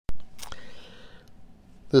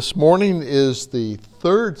This morning is the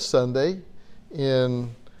third Sunday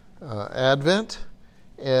in Advent,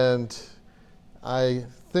 and I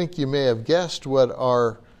think you may have guessed what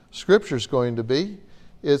our scripture is going to be.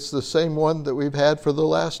 It's the same one that we've had for the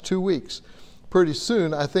last 2 weeks. Pretty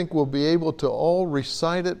soon, I think we'll be able to all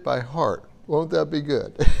recite it by heart. Won't that be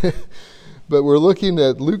good? But we're looking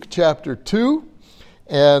at Luke chapter 2,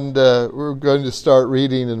 and we're going to start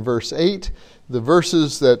reading in verse 8. The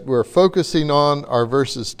verses that we're focusing on are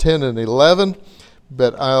verses 10 and 11,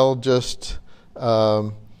 but I'll just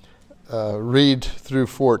read through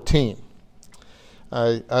 14.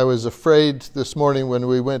 I was afraid this morning when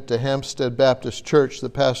we went to Hampstead Baptist Church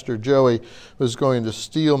that Pastor Joey was going to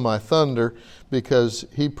steal my thunder because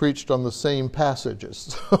he preached on the same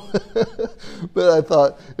passages. But I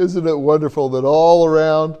thought, isn't it wonderful that all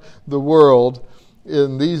around the world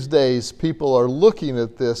in these days, people are looking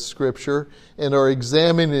at this scripture and are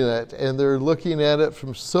examining it, and they're looking at it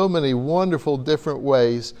from so many wonderful different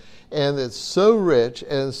ways, and it's so rich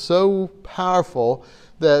and so powerful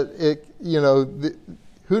that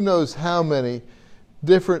who knows how many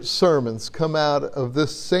different sermons come out of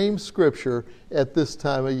this same scripture at this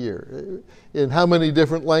time of year, in how many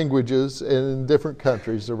different languages and in different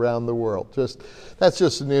countries around the world. That's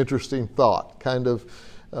just an interesting thought, kind of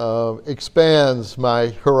expands my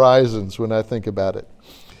horizons when I think about it.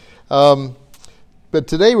 But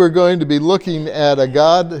today we're going to be looking at a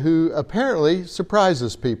God who apparently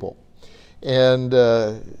surprises people. And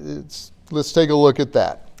let's take a look at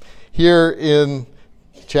that. Here in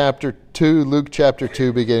chapter 2, Luke chapter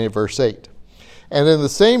 2, beginning at verse 8. And in the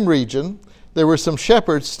same region, there were some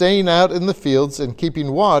shepherds staying out in the fields and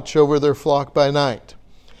keeping watch over their flock by night.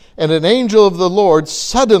 And an angel of the Lord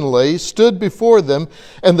suddenly stood before them,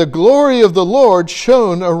 and the glory of the Lord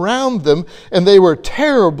shone around them, and they were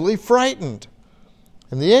terribly frightened.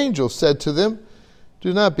 And the angel said to them,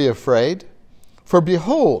 "Do not be afraid, for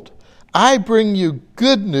behold, I bring you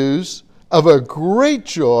good news of a great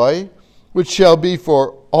joy, which shall be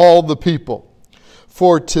for all the people.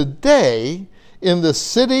 For today, in the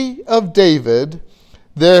city of David,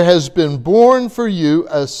 there has been born for you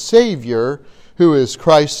a Savior, who is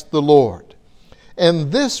Christ the Lord.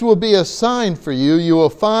 And this will be a sign for you. You will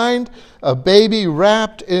find a baby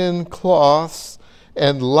wrapped in cloths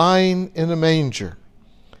and lying in a manger."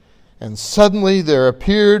 And suddenly there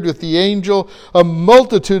appeared with the angel a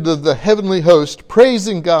multitude of the heavenly host,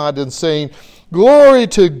 praising God and saying, "Glory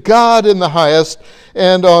to God in the highest,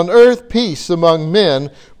 and on earth peace among men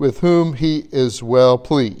with whom he is well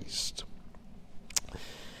pleased."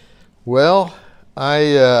 Well,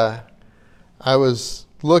 I was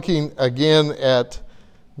looking again at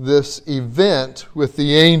this event with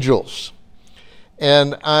the angels,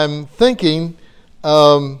 and I'm thinking,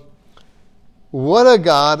 what a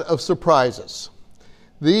God of surprises.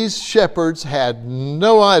 These shepherds had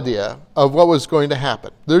no idea of what was going to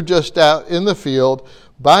happen. They're just out in the field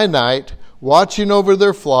by night, watching over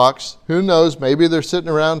their flocks. Who knows, maybe they're sitting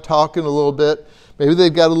around talking a little bit. Maybe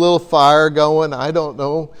they've got a little fire going. I don't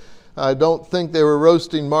know. I don't think they were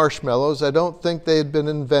roasting marshmallows. I don't think they had been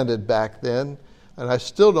invented back then. And I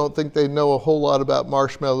still don't think they know a whole lot about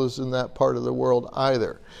marshmallows in that part of the world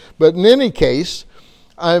either. But in any case,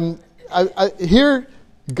 here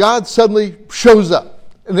God suddenly shows up.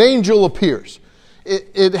 An angel appears.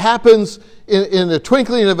 It happens in the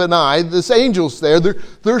twinkling of an eye. This angel's there.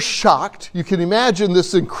 They're shocked. You can imagine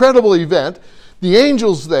this incredible event. The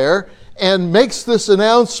angel's there and makes this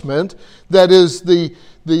announcement that is the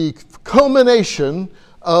culmination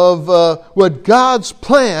of what God's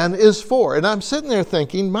plan is for. And I'm sitting there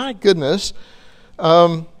thinking, my goodness,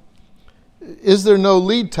 is there no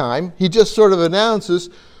lead time? He just sort of announces,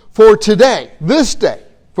 for today, this day,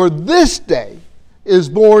 for this day is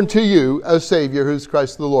born to you a Savior who's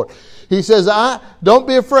Christ the Lord. He says, don't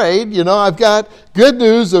be afraid. I've got good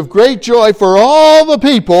news of great joy for all the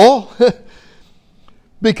people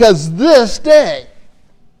because this day.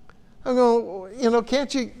 I'm going,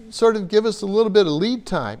 can't you sort of give us a little bit of lead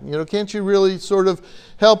time? Can't you really sort of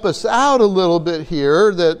help us out a little bit here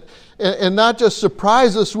and not just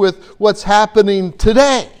surprise us with what's happening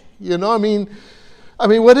today? I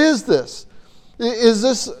mean, what is this? Is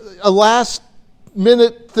this a last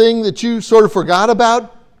minute thing that you sort of forgot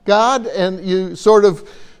about God and you sort of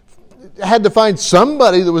had to find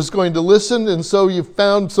somebody that was going to listen, and so you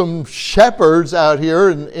found some shepherds out here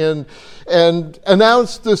and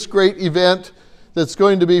announced this great event that's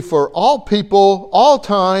going to be for all people, all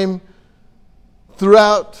time,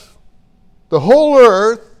 throughout the whole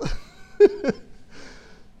earth.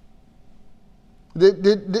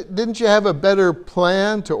 Didn't you have a better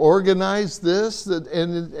plan to organize this?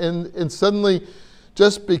 And suddenly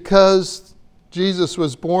just because Jesus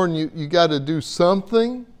was born, you got to do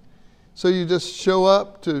something. So you just show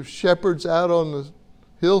up to shepherds out on the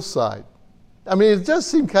hillside. I mean, it does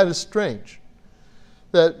seem kind of strange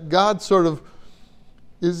that God sort of,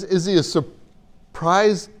 is he a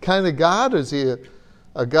surprise kind of God? Is he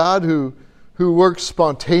a God who works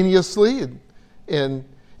spontaneously? And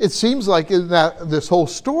it seems like in this whole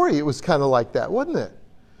story, it was kind of like that, wasn't it?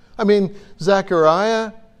 I mean,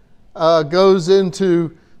 Zechariah goes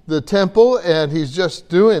into the temple and he's just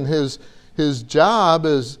doing his job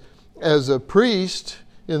as a priest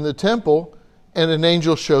in the temple, and an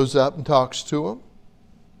angel shows up and talks to him.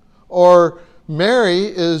 Or Mary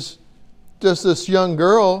is just this young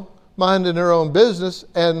girl minding her own business,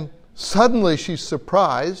 and suddenly she's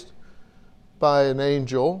surprised by an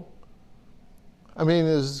angel. I mean,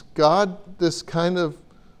 is God this kind of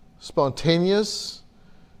spontaneous,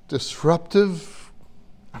 disruptive?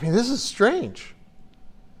 I mean, this is strange.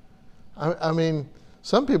 I mean,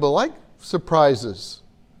 some people like surprises.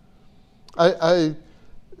 I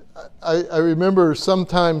remember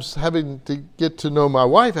sometimes having to get to know my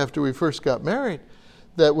wife after we first got married,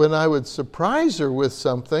 that when I would surprise her with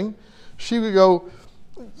something, she would go,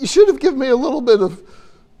 "You should have given me a little bit of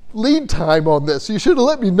lead time on this. You should have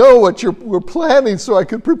let me know what you were planning so I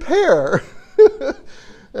could prepare."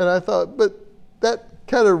 And I thought, but that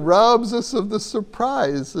kind of robs us of the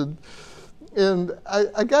surprise. And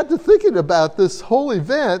I got to thinking about this whole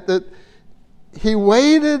event, that he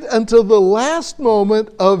waited until the last moment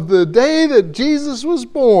of the day that Jesus was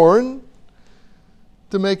born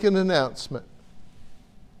to make an announcement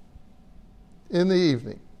in the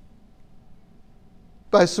evening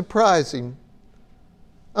by surprising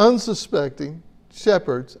unsuspecting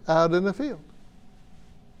shepherds out in the field.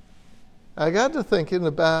 I got to thinking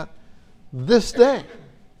about this day.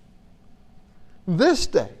 This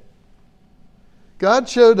day. God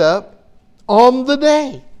showed up on the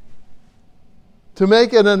day to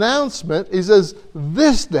make an announcement. He says,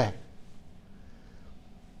 this day.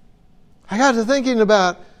 I got to thinking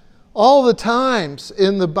about all the times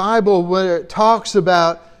in the Bible where it talks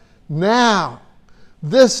about now,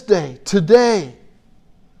 this day, today.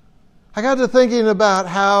 I got to thinking about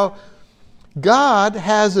how God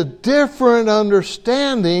has a different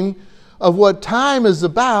understanding of what time is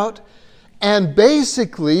about, and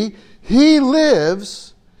basically He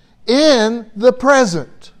lives in the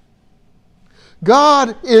present.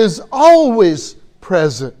 God is always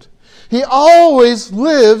present. He always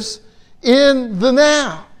lives in the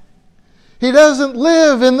now. He doesn't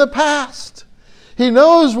live in the past. He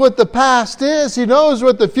knows what the past is. He knows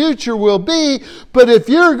what the future will be. But if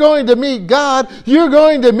you're going to meet God, you're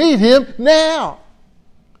going to meet Him now.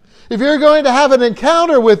 If you're going to have an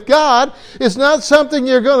encounter with God, it's not something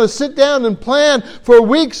you're going to sit down and plan for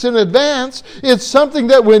weeks in advance. It's something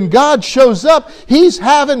that when God shows up, He's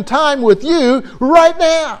having time with you right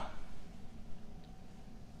now.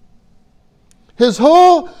 His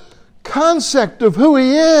whole concept of who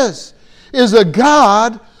He is a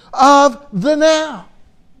God of the now.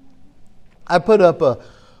 I put up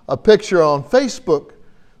a picture on Facebook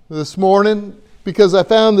this morning because I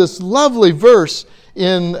found this lovely verse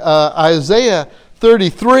in Isaiah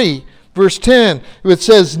 33, verse 10. It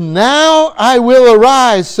says, "Now I will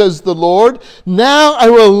arise, says the Lord. Now I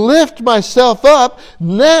will lift myself up.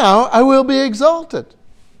 Now I will be exalted."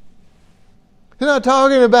 He's not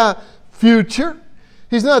talking about future.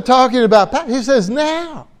 He's not talking about past. He says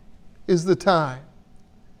now is the time.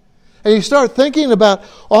 And you start thinking about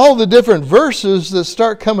all the different verses that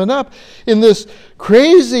start coming up in this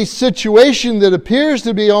crazy situation that appears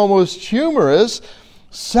to be almost humorous,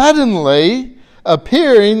 suddenly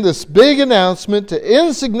appearing this big announcement to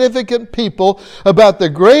insignificant people about the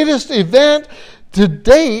greatest event to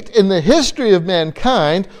date in the history of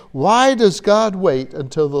mankind. Why does God wait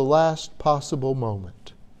until the last possible moment?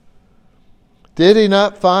 Did He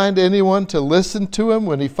not find anyone to listen to Him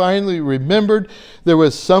when He finally remembered there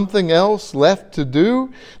was something else left to do?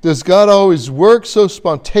 Does God always work so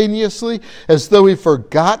spontaneously as though He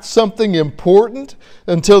forgot something important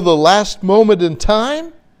until the last moment in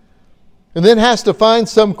time? And then has to find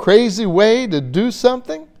some crazy way to do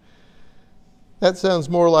something? That sounds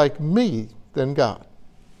more like me than God.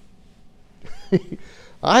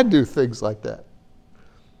 I do things like that.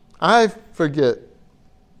 I forget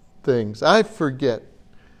things. I forget.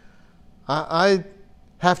 I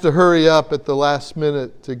have to hurry up at the last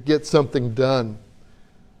minute to get something done.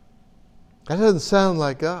 That doesn't sound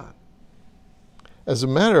like God. As a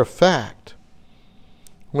matter of fact,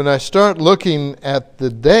 when I start looking at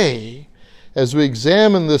the day, as we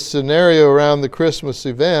examine this scenario around the Christmas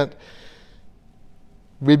event,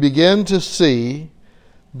 we begin to see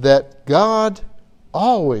that God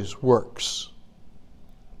always works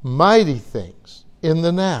mighty things in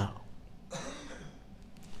the now.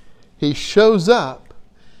 He shows up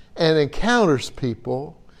and encounters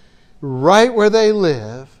people right where they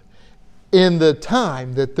live in the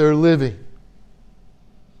time that they're living.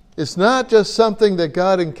 It's not just something that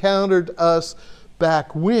God encountered us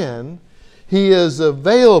back when. He is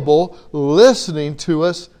available, listening to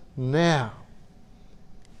us now.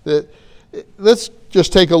 Let's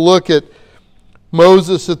just take a look at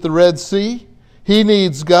Moses at the Red Sea. He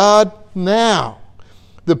needs God now.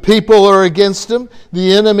 The people are against him.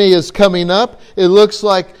 The enemy is coming up. It looks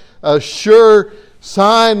like a sure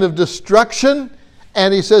sign of destruction.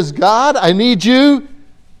 And he says, God, I need you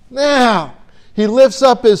now. He lifts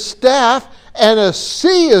up his staff and a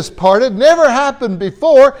sea is parted. Never happened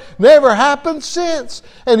before, never happened since.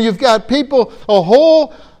 And you've got people, a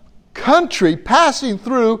whole country passing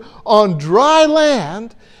through on dry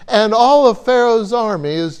land, and all of Pharaoh's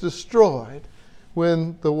army is destroyed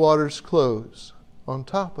when the waters close on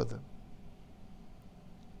top of them.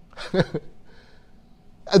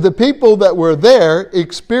 The people that were there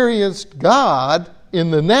experienced God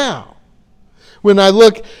in the now. When I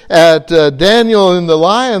look at Daniel in the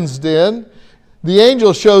lion's den, the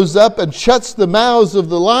angel shows up and shuts the mouths of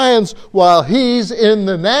the lions while he's in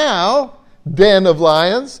the now den of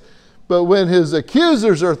lions. But when his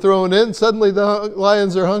accusers are thrown in, suddenly the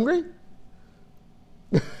lions are hungry.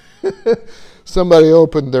 Somebody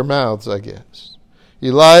opened their mouths, I guess.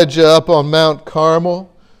 Elijah up on Mount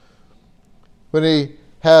Carmel, when he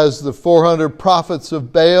has the 400 prophets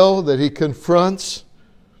of Baal that he confronts,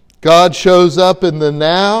 God shows up in the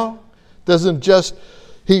now.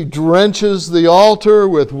 He drenches the altar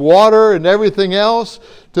with water and everything else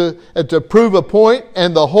to prove a point,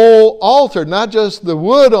 and the whole altar, not just the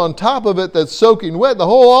wood on top of it that's soaking wet, the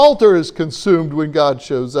whole altar is consumed when God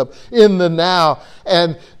shows up in the now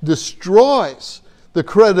and destroys the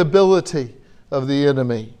credibility of the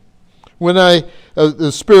enemy.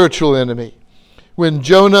 The spiritual enemy. When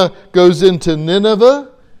Jonah goes into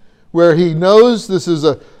Nineveh, where he knows this is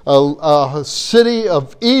a city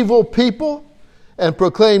of evil people, and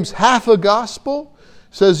proclaims half a gospel,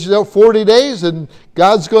 says 40 days and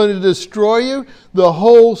God's going to destroy you, the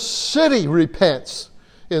whole city repents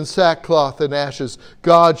in sackcloth and ashes.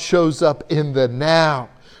 God shows up in the now.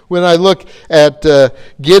 When I look at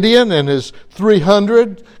Gideon and his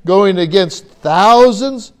 300 going against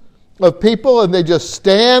thousands of people, and they just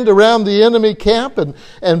stand around the enemy camp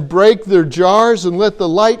and break their jars and let the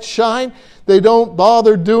light shine. They don't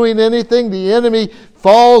bother doing anything. The enemy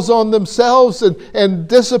falls on themselves and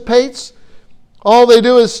dissipates. All they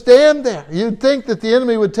do is stand there. You'd think that the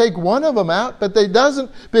enemy would take one of them out, but they doesn't,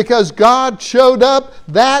 because God showed up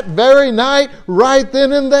that very night right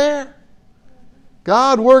then and there.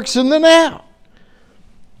 God works in the now.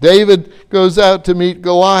 David goes out to meet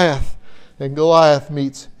Goliath, and Goliath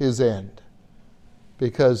meets his end,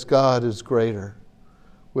 because God is greater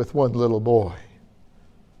with one little boy.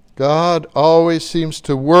 God always seems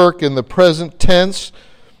to work in the present tense,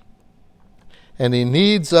 and He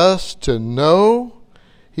needs us to know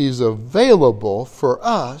He's available for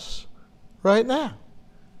us right now.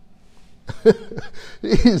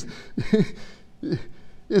 It's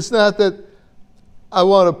not that I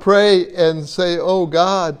want to pray and say, oh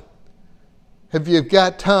God, have you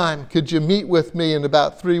got time? Could you meet with me in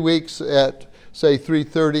about 3 weeks at, say,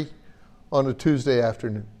 3:30 on a Tuesday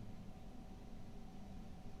afternoon?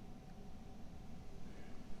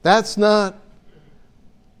 That's not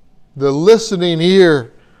the listening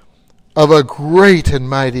ear of a great and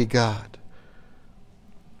mighty God.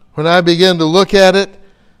 When I begin to look at it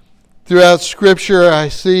throughout Scripture, I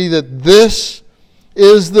see that this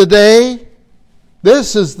is the day.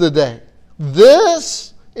 This is the day.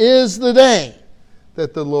 This is the day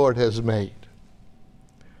that the Lord has made.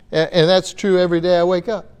 And that's true every day I wake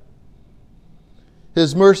up.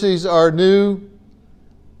 His mercies are new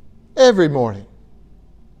every morning.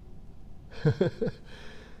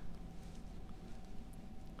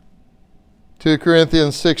 2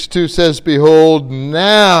 Corinthians 6:2 says, behold,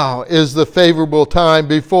 now is the favorable time.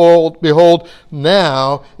 Behold,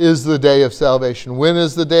 now is the day of salvation. When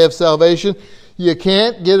is the day of salvation? You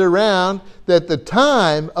can't get around that the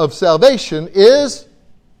time of salvation is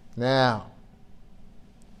now.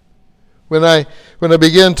 When I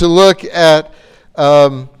begin to look at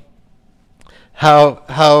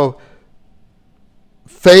how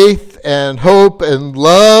faith and hope and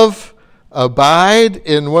love abide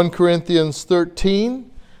in 1 Corinthians 13,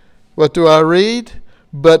 what do I read?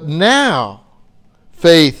 But now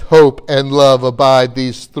faith, hope, and love abide,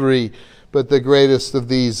 these three. But the greatest of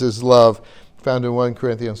these is love. found in 1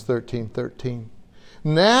 Corinthians 13:13.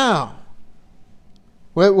 Now,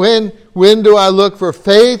 when do I look for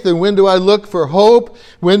faith and when do I look for hope?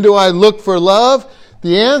 When do I look for love?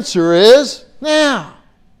 The answer is now.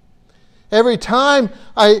 Every time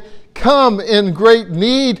I come in great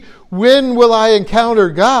need, when will I encounter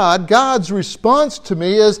God? God's response to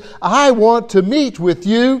me is, I want to meet with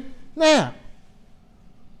you now.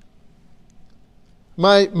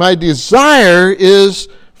 My desire is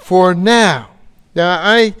for now. Now,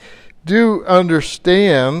 I do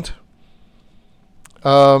understand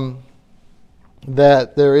that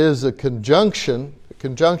there is a conjunction. A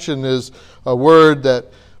conjunction is a word that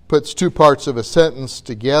puts two parts of a sentence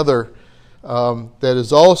together. That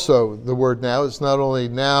is also the word now. It's not only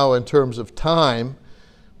now in terms of time,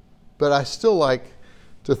 but I still like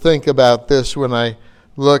to think about this when I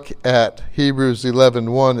look at Hebrews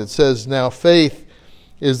 11:1. It says, now faith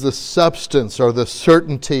is the substance or the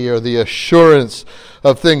certainty or the assurance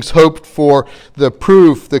of things hoped for, the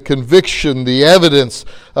proof, the conviction, the evidence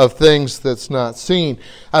of things that's not seen.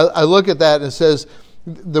 I look at that and it says,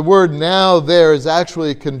 the word now there is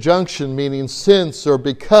actually a conjunction meaning since or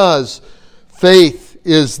because faith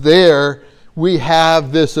is there, we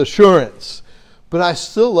have this assurance. But I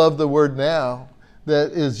still love the word now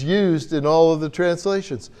that is used in all of the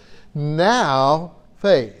translations. Now,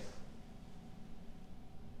 faith.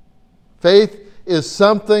 Faith is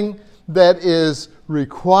something that is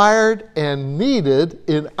required and needed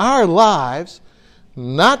in our lives,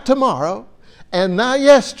 not tomorrow and not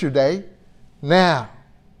yesterday, now.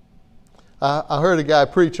 I heard a guy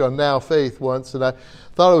preach on now faith once, and I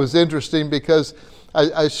thought it was interesting because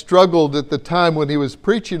I struggled at the time when he was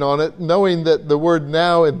preaching on it, knowing that the word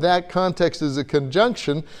now in that context is a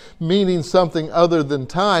conjunction, meaning something other than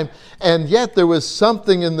time, and yet there was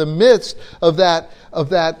something in the midst of that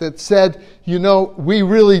said, you know, we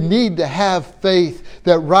really need to have faith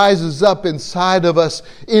that rises up inside of us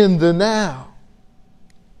in the now.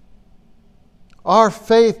 Our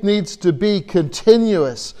faith needs to be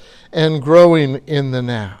continuous and growing in the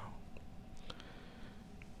now.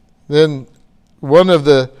 Then one of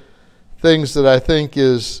the things that I think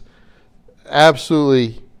is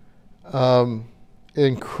absolutely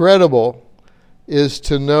incredible is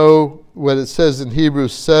to know what it says in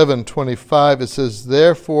Hebrews 7:25. It says,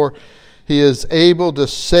 therefore he is able to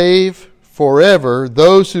save forever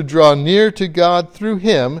those who draw near to God through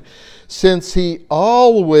him, since he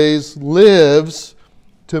always lives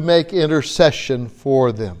to make intercession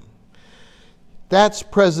for them. That's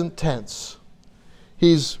present tense.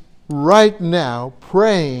 He's right now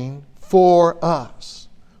praying for us,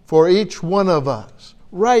 for each one of us,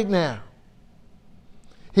 right now.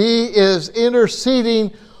 He is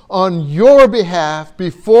interceding on your behalf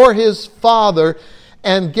before his Father,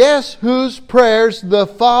 and guess whose prayers the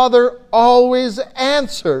Father always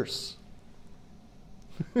answers?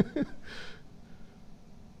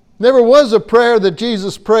 Never was a prayer that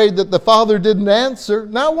Jesus prayed that the Father didn't answer.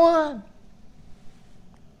 Not one.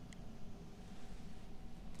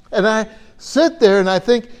 And I sit there and I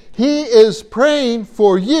think, he is praying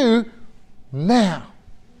for you now.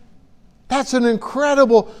 That's an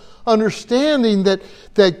incredible understanding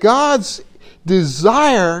that God's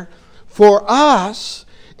desire for us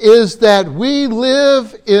is that we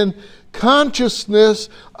live in consciousness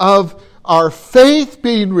of our faith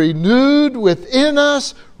being renewed within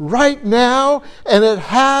us right now, and it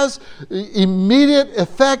has immediate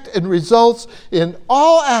effect and results in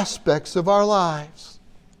all aspects of our lives.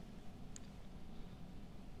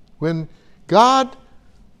 When God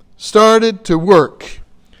started to work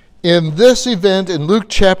in this event in Luke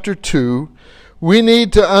chapter 2, we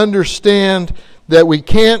need to understand that we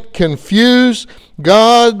can't confuse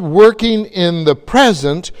God working in the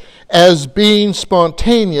present as being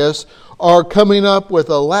spontaneous or coming up with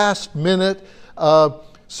a last-minute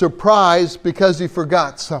surprise because he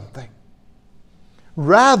forgot something.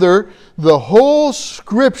 Rather, the whole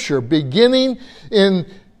Scripture, beginning in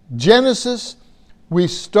Genesis, we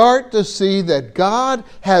start to see that God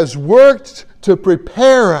has worked to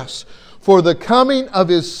prepare us for the coming of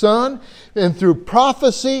his Son, and through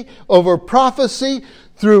prophecy over prophecy,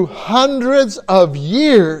 through hundreds of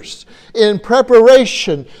years in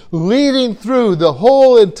preparation, leading through the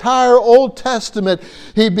whole entire Old Testament,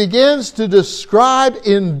 he begins to describe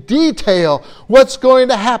in detail what's going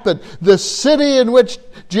to happen, the city in which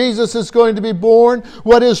Jesus is going to be born,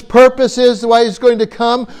 what his purpose is, why he's going to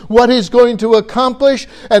come, what he's going to accomplish,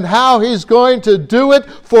 and how he's going to do it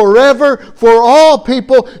forever for all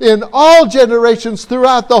people in all generations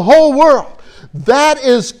throughout the whole world. That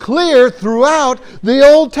is clear throughout the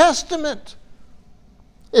Old Testament.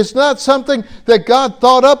 It's not something that God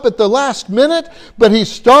thought up at the last minute, but He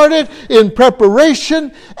started in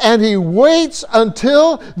preparation and He waits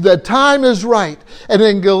until the time is right. And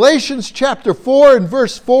in Galatians chapter 4 and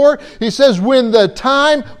verse 4, He says, when the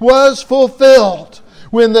time was fulfilled,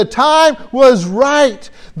 when the time was right,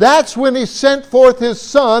 that's when He sent forth His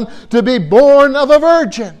Son to be born of a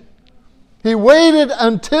virgin. He waited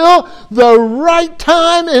until the right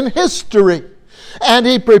time in history. And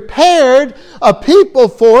He prepared a people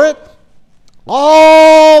for it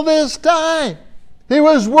all this time. He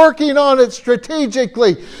was working on it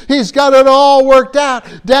strategically. He's got it all worked out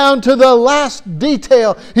down to the last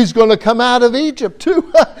detail. He's going to come out of Egypt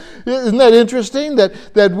too. Isn't that interesting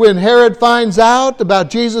that when Herod finds out about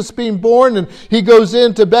Jesus being born and he goes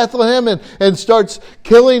into Bethlehem and starts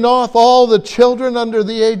killing off all the children under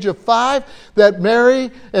the age of 5, that Mary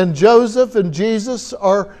and Joseph and Jesus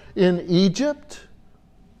are in Egypt?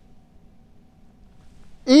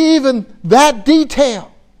 Even that detail.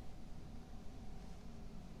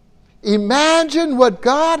 Imagine what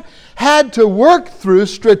God had to work through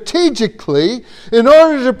strategically in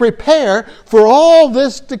order to prepare for all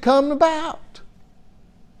this to come about.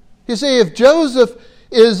 You see, if Joseph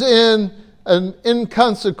is in an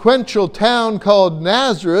inconsequential town called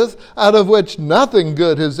Nazareth, out of which nothing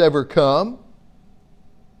good has ever come,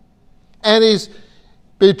 and he's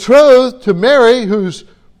betrothed to Mary, who's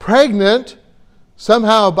pregnant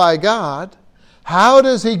somehow by God, how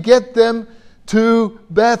does he get them to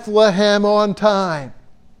Bethlehem on time?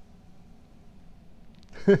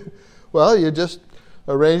 Well, you just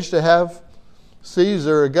arrange to have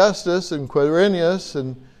Caesar Augustus and Quirinius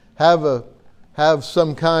and have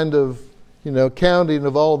some kind of counting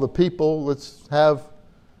of all the people.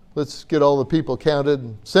 Let's get all the people counted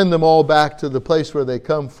and send them all back to the place where they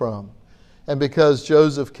come from. And because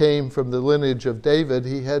Joseph came from the lineage of David,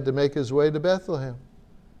 he had to make his way to Bethlehem.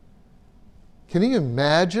 Can you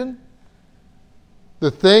imagine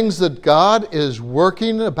the things that God is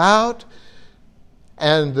working about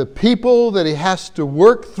and the people that He has to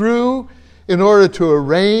work through in order to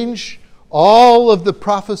arrange all of the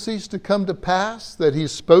prophecies to come to pass that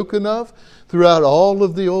He's spoken of throughout all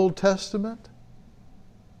of the Old Testament?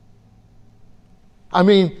 I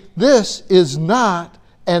mean, this is not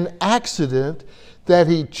an accident that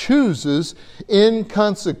He chooses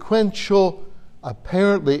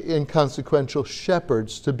apparently inconsequential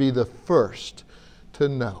shepherds to be the first to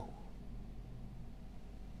know.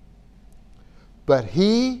 But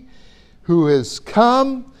He who has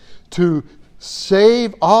come to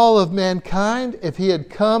save all of mankind, if He had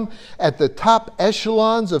come at the top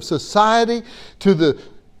echelons of society to the,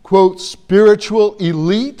 quote, spiritual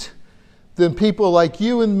elite, then people like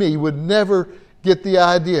you and me would never get the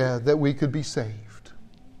idea that we could be saved.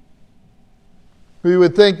 We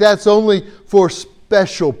would think that's only for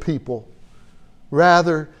special people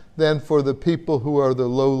rather than for the people who are the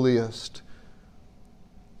lowliest,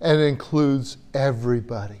 and includes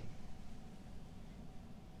everybody.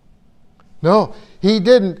 No, He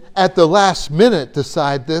didn't at the last minute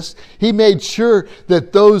decide this. He made sure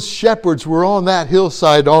that those shepherds were on that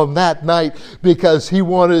hillside on that night because He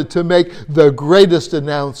wanted to make the greatest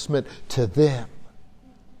announcement to them.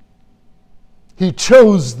 He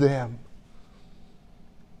chose them.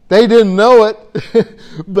 They didn't know it,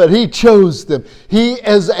 but He chose them. He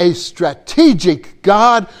is a strategic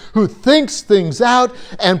God who thinks things out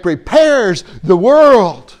and prepares the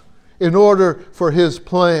world in order for His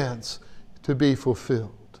plans to be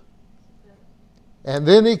fulfilled. And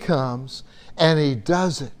then He comes and He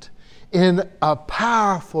does it in a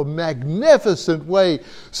powerful, magnificent way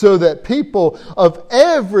so that people of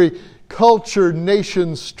every culture,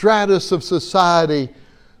 nation, stratus of society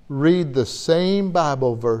read the same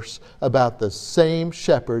Bible verse about the same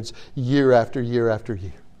shepherds year after year after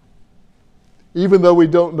year. Even though we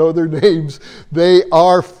don't know their names, they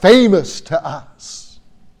are famous to us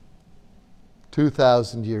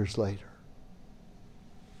 2,000 years later.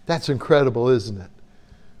 That's incredible, isn't it?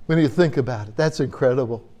 When you think about it, that's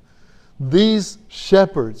incredible. These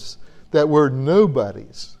shepherds that were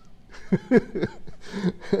nobodies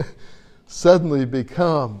suddenly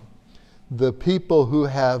become the people who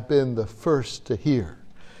have been the first to hear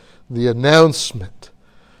the announcement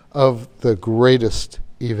of the greatest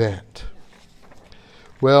event.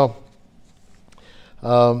 Well,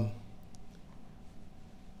 God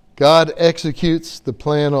executes the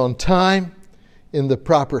plan on time in the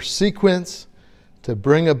proper sequence to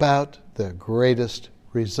bring about the greatest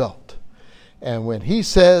result. And when He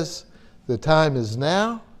says the time is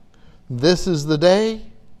now, this is the day,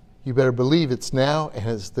 you better believe it's now and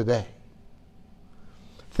it's the day.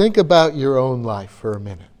 Think about your own life for a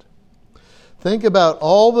minute. Think about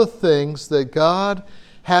all the things that God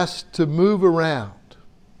has to move around.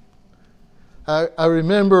 I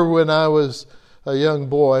remember when I was a young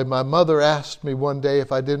boy, my mother asked me one day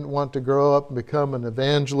if I didn't want to grow up and become an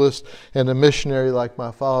evangelist and a missionary like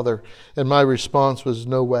my father. And my response was,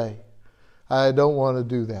 no way. I don't want to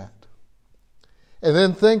do that. And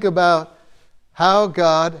then think about how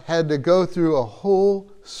God had to go through a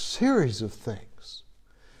whole series of things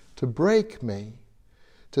to break me,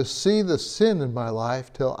 to see the sin in my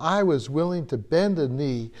life till I was willing to bend a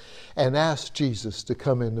knee and ask Jesus to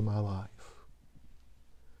come into my life.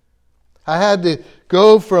 I had to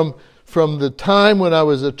go from the time when I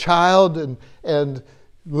was a child and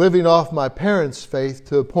living off my parents' faith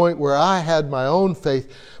to a point where I had my own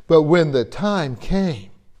faith. But when the time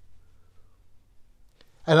came,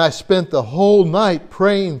 and I spent the whole night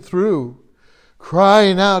praying through,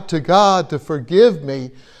 crying out to God to forgive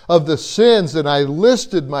me of the sins, and I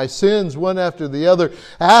listed my sins one after the other,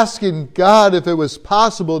 asking God if it was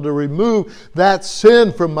possible to remove that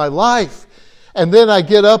sin from my life. And then I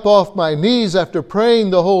get up off my knees after praying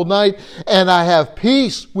the whole night, and I have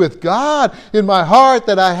peace with God in my heart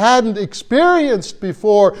that I hadn't experienced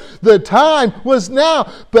before. The time was now.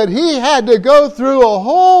 But He had to go through a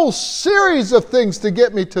whole series of things to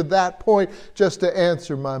get me to that point just to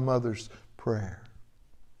answer my mother's prayer.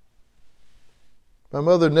 My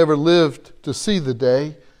mother never lived to see the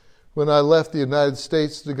day when I left the United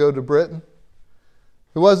States to go to Britain.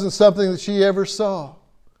 It wasn't something that she ever saw.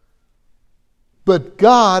 But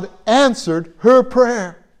God answered her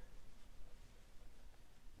prayer.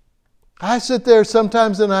 I sit there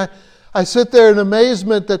sometimes and I sit there in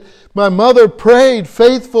amazement that my mother prayed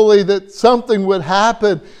faithfully that something would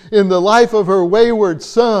happen in the life of her wayward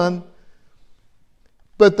son.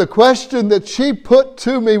 But the question that she put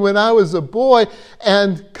to me when I was a boy,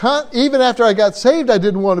 and even after I got saved, I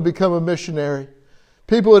didn't want to become a missionary.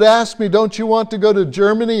 People would ask me, don't you want to go to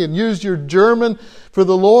Germany and use your German for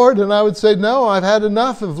the Lord? And I would say, no, I've had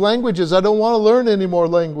enough of languages. I don't want to learn any more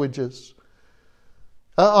languages.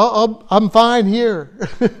 I'm fine here.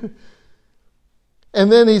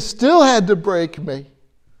 And then He still had to break me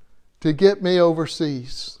to get me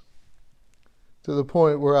overseas to the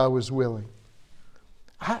point where I was willing.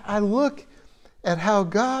 I look at how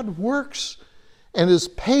God works and is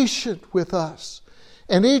patient with us.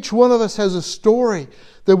 And each one of us has a story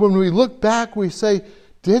that when we look back, we say,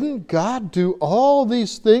 didn't God do all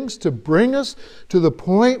these things to bring us to the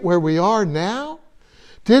point where we are now?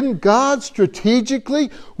 Didn't God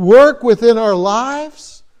strategically work within our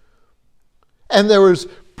lives? And there was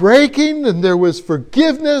breaking, and there was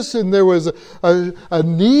forgiveness, and there was a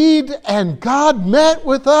need, and God met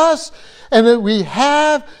with us, and that we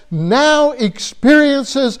have now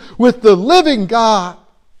experiences with the living God,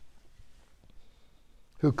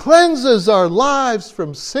 who cleanses our lives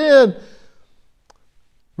from sin,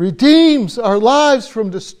 redeems our lives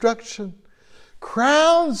from destruction,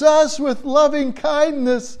 crowns us with loving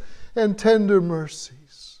kindness and tender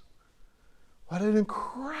mercies. What an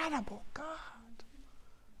incredible God.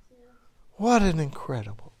 What an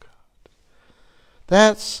incredible God.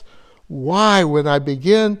 That's why when I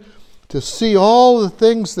begin to see all the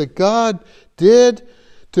things that God did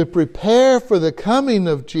to prepare for the coming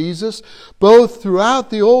of Jesus, both throughout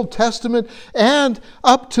the Old Testament and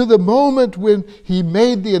up to the moment when He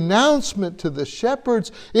made the announcement to the shepherds,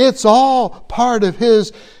 it's all part of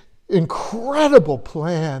His incredible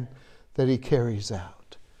plan that He carries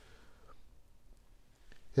out.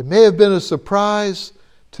 It may have been a surprise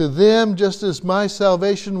to them just as my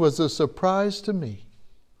salvation was a surprise to me.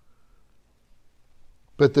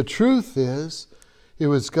 But the truth is, it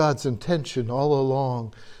was God's intention all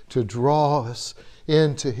along to draw us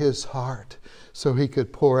into His heart so He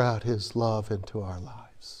could pour out His love into our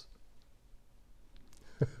lives.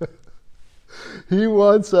 He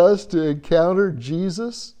wants us to encounter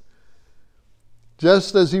Jesus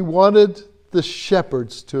just as He wanted the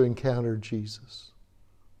shepherds to encounter Jesus.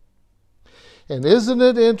 And isn't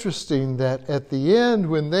it interesting that at the end,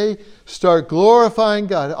 when they start glorifying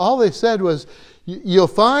God, all they said was, you'll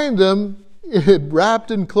find them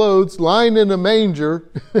wrapped in clothes, lying in a manger,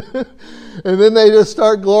 and then they just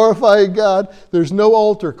start glorifying God. There's no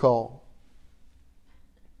altar call.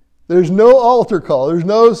 There's no altar call. There's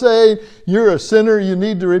no saying, you're a sinner, you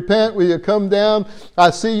need to repent, will you come down? I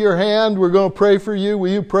see your hand, we're going to pray for you,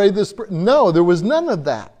 will you pray this? No, there was none of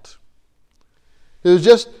that.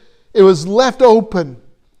 It was left open.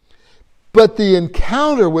 But the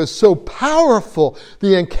encounter was so powerful.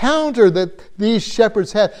 The encounter that these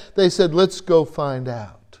shepherds had, they said, let's go find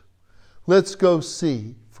out. Let's go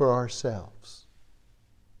see for ourselves.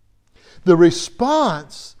 The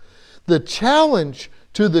response the challenge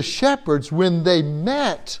to the shepherds when they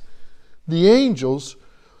met the angels,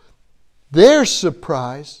 their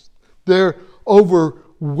surprise, their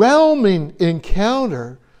overwhelming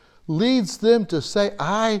encounter leads them to say,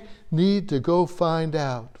 I need to go find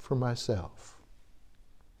out for myself.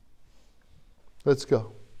 Let's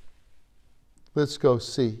go. Let's go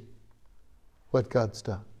see what God's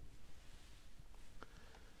done.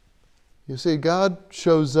 You see, God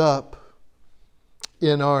shows up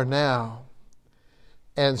in our now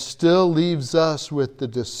and still leaves us with the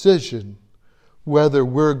decision whether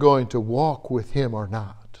we're going to walk with Him or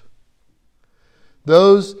not.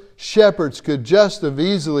 Those shepherds could just have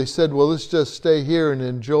easily said, well, let's just stay here and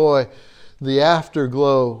enjoy the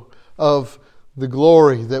afterglow of the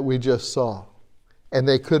glory that we just saw. And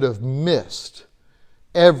they could have missed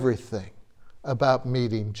everything about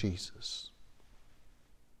meeting Jesus.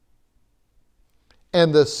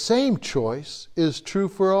 And the same choice is true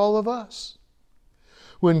for all of us.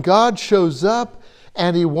 When God shows up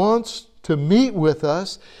and He wants to meet with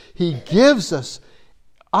us, He gives us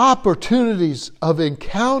opportunities of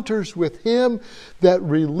encounters with Him that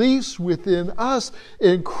release within us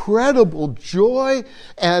incredible joy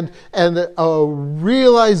and a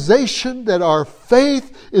realization that our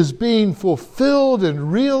faith is being fulfilled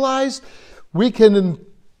and realized. We can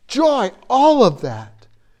enjoy all of that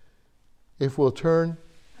if we'll turn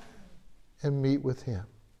and meet with Him.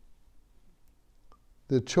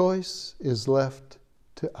 The choice is left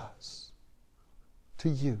to us, to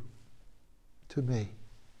you, to me.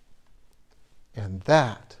 And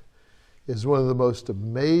that is one of the most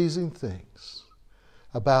amazing things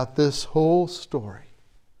about this whole story.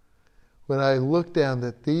 When I look down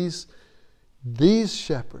that these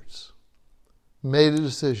shepherds made a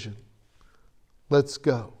decision. Let's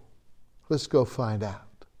go. Let's go find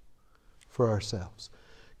out for ourselves.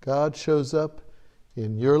 God shows up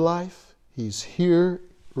in your life. He's here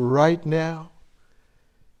right now.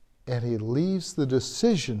 And He leaves the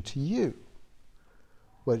decision to you,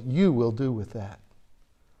 what you will do with that.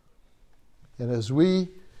 And as we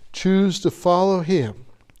choose to follow Him,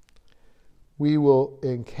 we will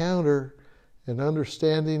encounter an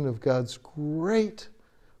understanding of God's great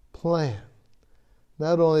plan.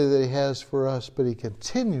 Not only that He has for us, but He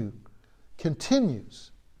continues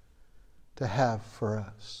to have for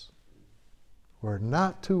us. We're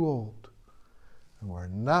not too old, and we're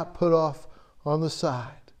not put off on the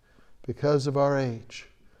side because of our age.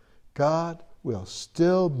 God will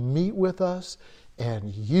still meet with us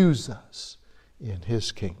and use us in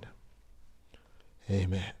His kingdom.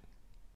 Amen.